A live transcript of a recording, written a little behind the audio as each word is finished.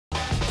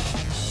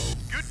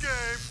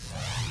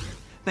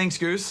Thanks,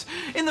 Goose.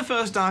 In the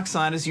first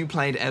Darksiders, you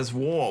played as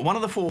War, one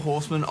of the four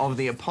horsemen of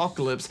the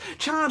apocalypse,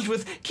 charged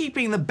with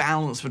keeping the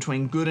balance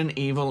between good and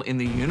evil in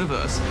the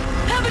universe.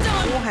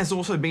 War has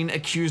also been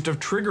accused of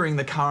triggering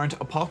the current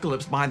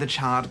apocalypse by the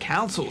Charred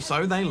Council,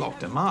 so they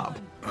locked him up.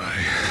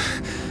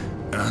 I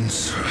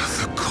answer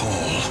the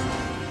call.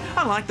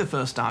 I like the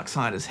first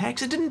Darksiders,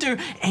 Hex. It didn't do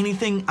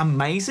anything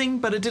amazing,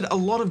 but it did a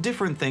lot of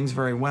different things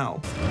very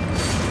well.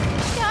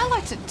 Yeah, I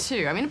liked it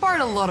too. I mean, it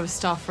borrowed a lot of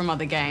stuff from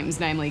other games,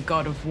 namely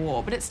God of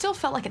War, but it still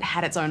felt like it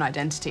had its own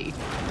identity.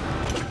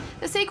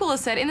 The sequel is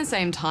set in the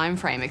same time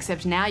frame,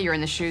 except now you're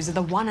in the shoes of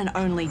the one and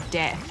only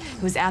Death,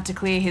 who is out to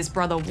clear his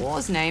brother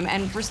War's name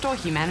and restore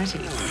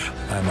humanity.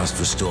 I must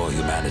restore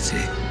humanity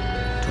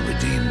to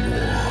redeem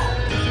War.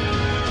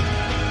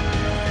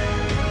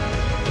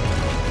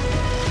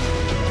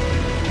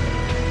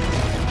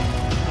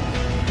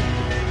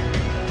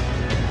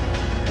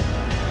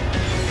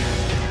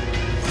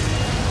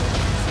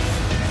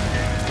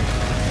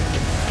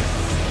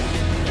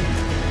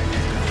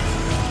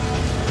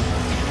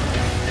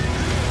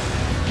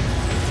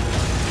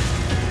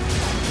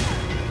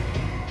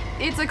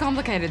 It's a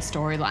complicated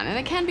storyline, and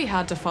it can be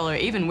hard to follow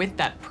even with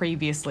that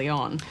previously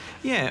on.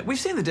 Yeah, we've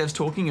seen the devs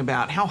talking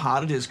about how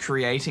hard it is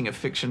creating a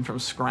fiction from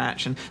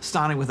scratch and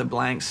starting with a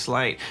blank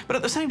slate, but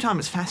at the same time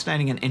it's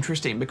fascinating and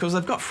interesting because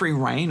they've got free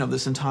reign of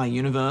this entire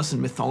universe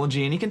and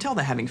mythology, and you can tell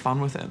they're having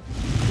fun with it.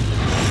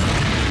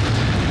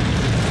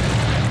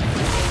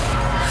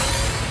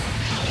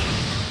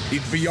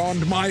 It's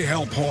beyond my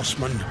help,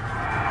 horseman.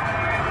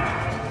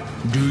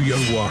 Do your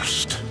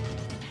worst.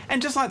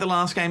 And just like the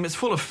last game, it's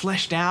full of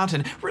fleshed out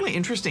and really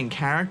interesting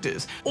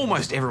characters.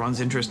 Almost everyone's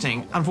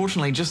interesting.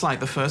 Unfortunately, just like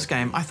the first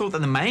game, I thought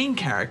that the main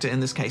character, in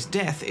this case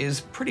Death,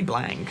 is pretty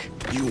blank.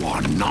 You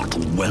are not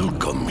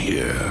welcome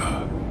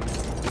here.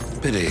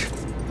 Pity.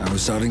 I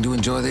was starting to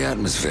enjoy the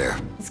atmosphere.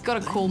 It's got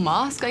a cool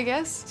mask, I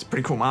guess. It's a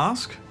pretty cool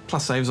mask,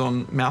 plus saves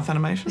on mouth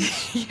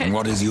animations. Yeah. And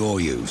what is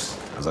your use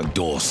as a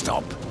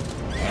doorstop?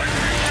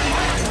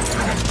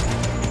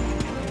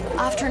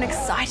 After an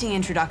exciting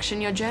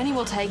introduction, your journey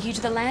will take you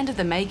to the land of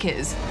the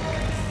Makers.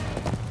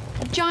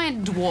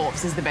 Giant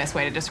dwarves is the best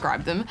way to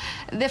describe them.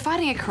 They're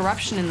fighting a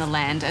corruption in the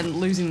land and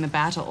losing the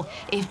battle.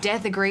 If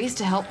Death agrees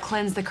to help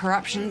cleanse the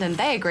corruption, then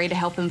they agree to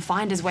help him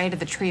find his way to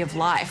the Tree of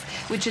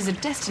Life, which is a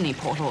destiny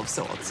portal of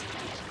sorts.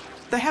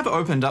 They have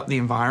opened up the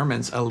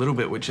environments a little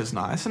bit, which is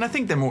nice, and I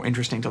think they're more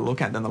interesting to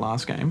look at than the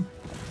last game.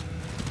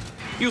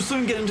 You'll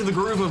soon get into the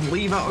groove of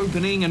lever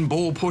opening and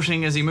ball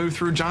pushing as you move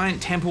through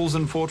giant temples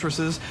and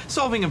fortresses,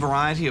 solving a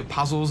variety of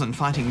puzzles and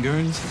fighting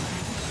goons.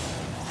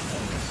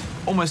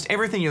 Almost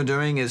everything you're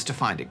doing is to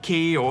find a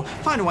key or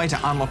find a way to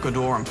unlock a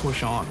door and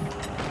push on.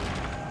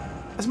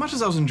 As much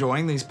as I was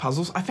enjoying these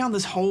puzzles, I found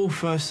this whole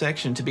first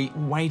section to be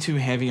way too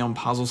heavy on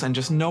puzzles and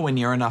just nowhere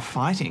near enough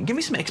fighting. Give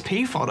me some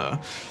XP fodder.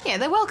 Yeah,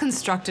 they're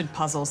well-constructed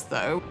puzzles,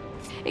 though.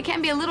 It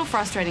can be a little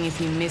frustrating if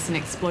you miss an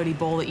explodey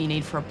ball that you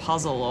need for a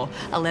puzzle or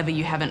a lever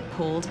you haven't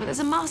pulled, but there's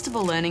a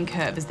masterful learning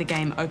curve as the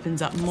game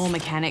opens up more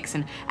mechanics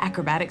and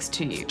acrobatics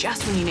to you,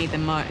 just when you need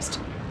them most.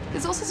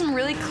 There's also some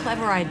really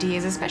clever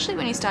ideas, especially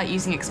when you start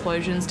using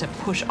explosions to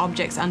push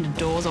objects under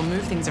doors or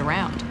move things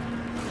around.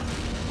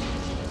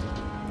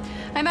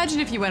 I imagine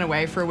if you went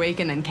away for a week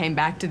and then came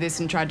back to this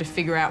and tried to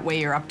figure out where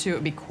you're up to, it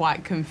would be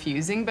quite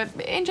confusing, but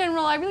in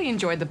general, I really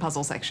enjoyed the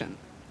puzzle section.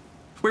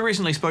 We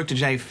recently spoke to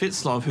Jay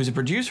Fitzlov, who's a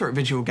producer at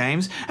Visual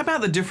Games, about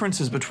the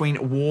differences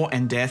between War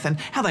and Death and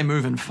how they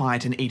move and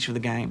fight in each of the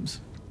games.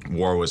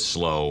 War was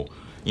slow,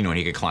 you know, and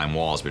he could climb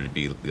walls, but it'd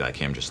be like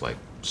him just like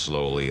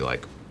slowly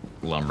like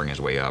lumbering his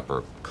way up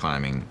or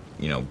climbing,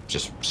 you know,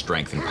 just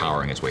strength and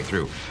powering his way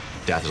through.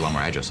 Death is a lot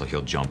more agile, so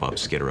he'll jump up,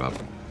 skitter up,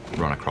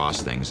 run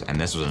across things.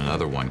 And this was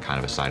another one, kind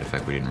of a side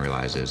effect we didn't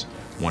realize is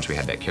once we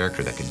had that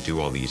character that could do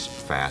all these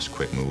fast,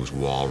 quick moves,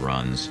 wall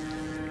runs,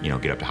 you know,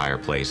 get up to higher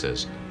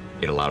places,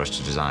 it allowed us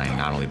to design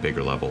not only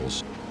bigger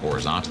levels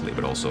horizontally,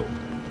 but also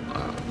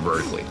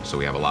vertically. So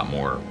we have a lot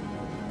more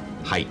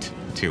height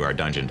to our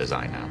dungeon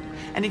design now.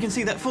 And you can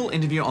see that full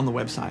interview on the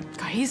website.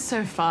 God, he's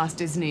so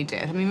fast, isn't he,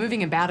 Death? I mean,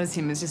 moving about as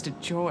him is just a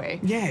joy.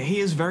 Yeah, he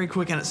is very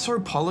quick and it's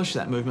so polished,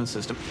 that movement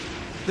system.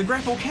 The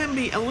grapple can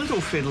be a little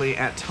fiddly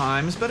at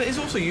times, but it is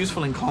also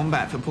useful in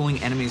combat for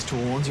pulling enemies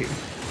towards you.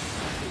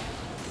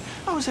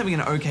 I was having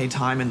an okay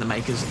time in the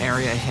Makers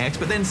area, Hex,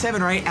 but then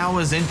 7 or 8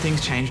 hours in,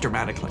 things changed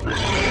dramatically.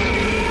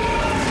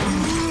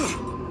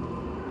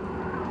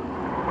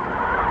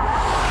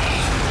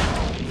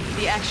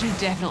 The action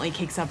definitely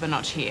kicks up a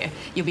notch here.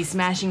 You'll be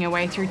smashing your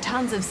way through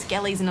tons of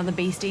skellies and other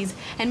beasties,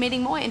 and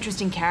meeting more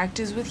interesting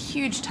characters with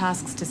huge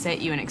tasks to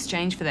set you in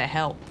exchange for their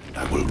help.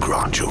 I will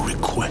grant your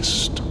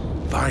request.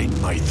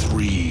 Find my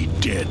 3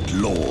 dead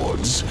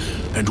lords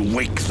and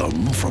wake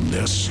them from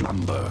their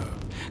slumber.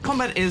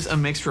 Combat is a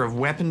mixture of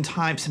weapon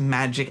types,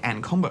 magic,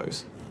 and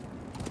combos.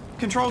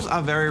 Controls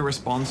are very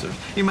responsive.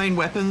 Your main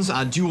weapons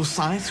are dual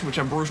scythes, which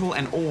are brutal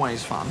and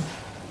always fun.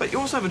 But you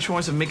also have a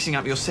choice of mixing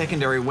up your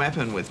secondary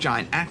weapon with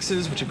giant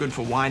axes, which are good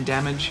for wide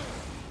damage,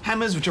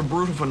 hammers, which are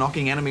brutal for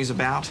knocking enemies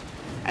about,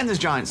 and there's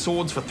giant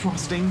swords for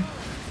thrusting,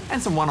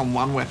 and some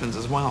one-on-one weapons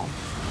as well.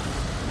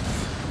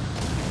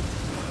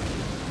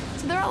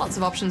 So there are lots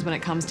of options when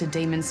it comes to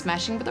demon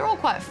smashing, but they're all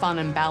quite fun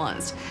and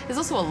balanced. There's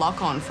also a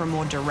lock-on for a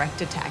more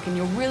direct attack, and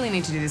you'll really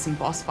need to do this in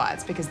boss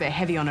fights because they're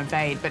heavy on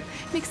evade, but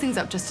mix things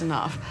up just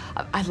enough.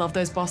 I love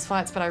those boss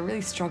fights, but I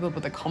really struggled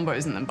with the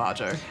combos in them,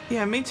 Barjo.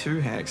 Yeah, me too,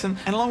 Hex. And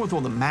along with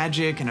all the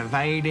magic and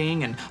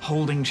evading and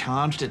holding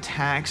charged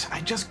attacks,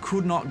 I just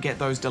could not get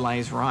those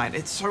delays right.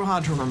 It's so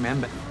hard to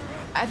remember.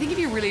 I think if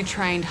you really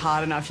trained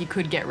hard enough, you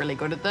could get really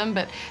good at them,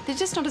 but they're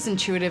just not as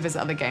intuitive as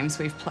other games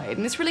we've played.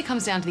 And this really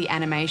comes down to the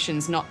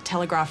animations not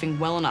telegraphing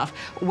well enough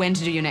when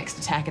to do your next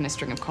attack in a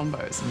string of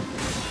combos.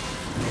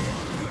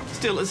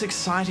 Still, it's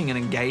exciting and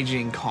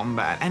engaging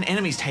combat, and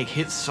enemies take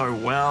hits so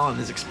well, and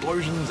there's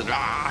explosions and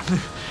I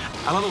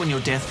love it when your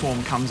death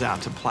form comes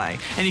out to play.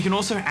 And you can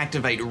also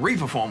activate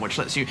Reaper form, which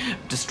lets you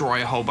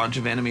destroy a whole bunch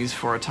of enemies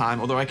for a time,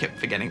 although I kept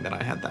forgetting that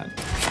I had that.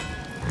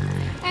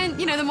 And,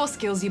 you know, the more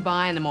skills you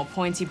buy and the more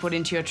points you put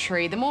into your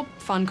tree, the more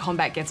fun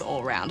combat gets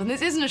all around. And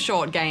this isn't a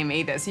short game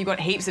either, so you've got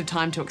heaps of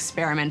time to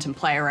experiment and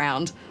play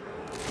around.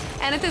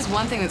 And if there's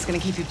one thing that's going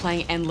to keep you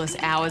playing endless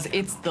hours,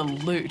 it's the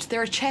loot.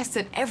 There are chests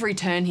at every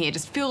turn here,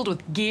 just filled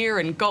with gear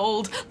and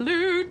gold.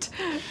 Loot!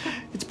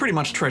 It's pretty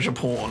much treasure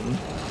porn.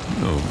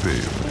 Oh,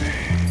 baby.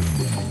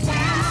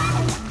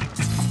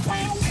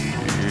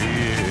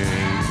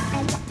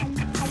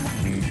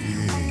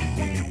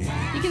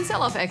 You can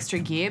sell off extra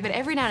gear, but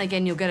every now and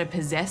again you'll get a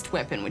possessed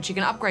weapon, which you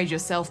can upgrade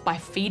yourself by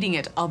feeding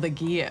it other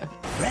gear.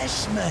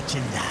 Fresh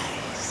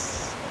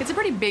merchandise. It's a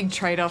pretty big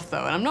trade-off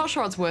though, and I'm not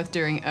sure it's worth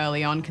doing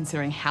early on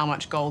considering how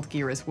much gold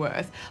gear is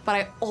worth, but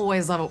I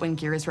always love it when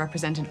gear is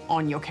represented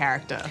on your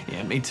character.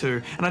 Yeah, me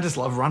too. And I just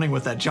love running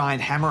with that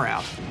giant hammer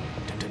out.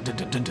 Dun, dun,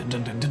 dun, dun, dun,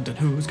 dun, dun, dun, dun.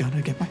 Who's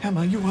gonna get my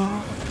hammer? You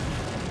are.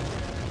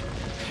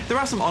 There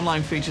are some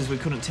online features we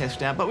couldn't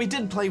test out, but we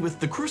did play with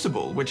the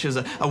Crucible, which is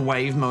a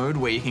wave mode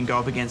where you can go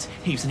up against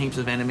heaps and heaps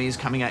of enemies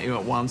coming at you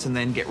at once and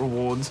then get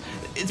rewards.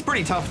 It's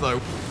pretty tough though.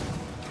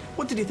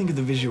 What did you think of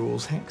the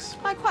visuals, Hex?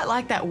 I quite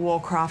like that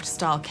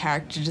Warcraft-style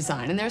character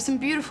design, and there are some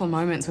beautiful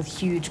moments with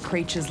huge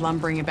creatures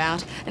lumbering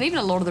about, and even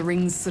a lot of the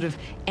Ring's sort of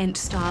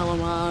Ent-style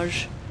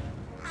homage.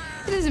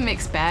 It is a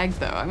mixed bag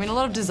though. I mean, a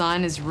lot of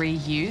design is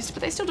reused,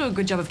 but they still do a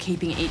good job of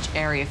keeping each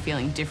area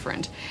feeling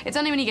different. It's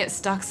only when you get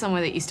stuck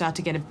somewhere that you start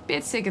to get a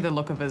bit sick of the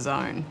look of a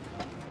zone.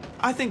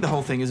 I think the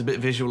whole thing is a bit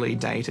visually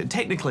dated,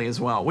 technically as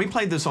well. We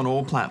played this on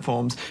all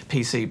platforms,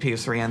 PC,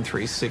 PS3 and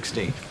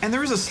 360, and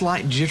there is a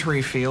slight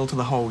jittery feel to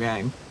the whole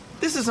game.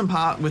 This is in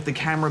part with the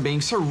camera being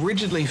so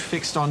rigidly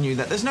fixed on you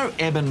that there's no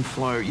ebb and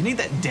flow. You need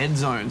that dead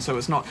zone so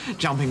it's not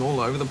jumping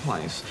all over the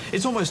place.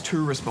 It's almost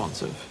too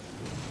responsive.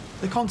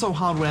 The console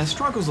hardware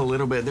struggles a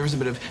little bit. There is a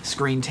bit of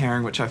screen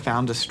tearing, which I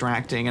found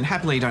distracting, and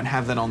happily you don't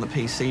have that on the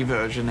PC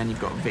version, and you've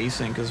got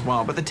VSync as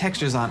well, but the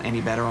textures aren't any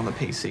better on the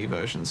PC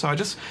version. So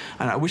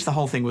I wish the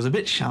whole thing was a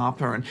bit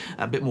sharper and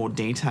a bit more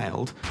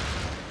detailed.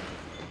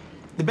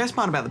 The best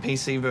part about the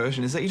PC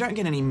version is that you don't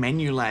get any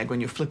menu lag when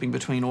you're flipping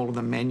between all of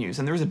the menus,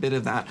 and there is a bit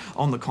of that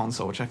on the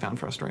console, which I found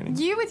frustrating.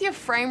 You with your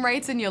frame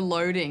rates and your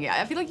loading.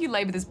 I feel like you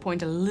labour this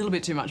point a little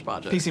bit too much,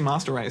 Barjo. PC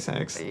Master Race,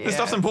 Hex. Yeah. This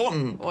stuff's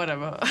important.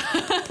 Whatever.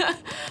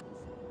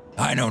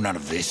 I know none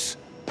of this.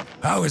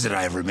 How is it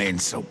I have remained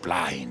so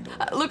blind?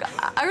 Look,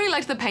 I really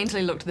liked the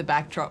painterly look to the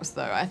backdrops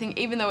though. I think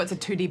even though it's a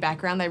 2D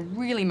background, they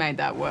really made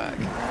that work.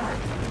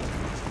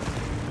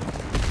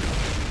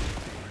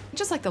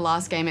 Just like the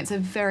last game, it's a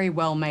very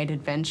well-made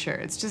adventure.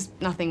 It's just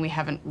nothing we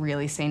haven't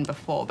really seen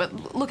before.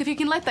 But look, if you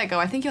can let that go,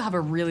 I think you'll have a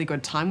really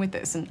good time with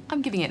this, and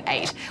I'm giving it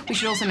 8. We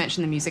should also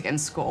mention the music and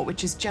score,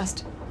 which is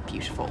just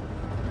beautiful.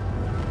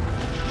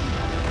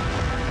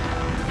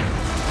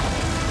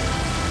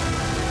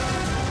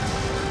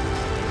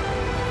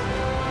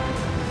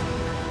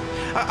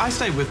 I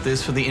stayed with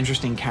this for the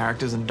interesting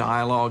characters and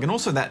dialogue, and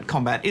also that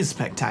combat is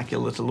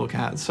spectacular to look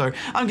at, so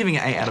I'm giving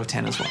it 8 out of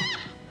 10 as well.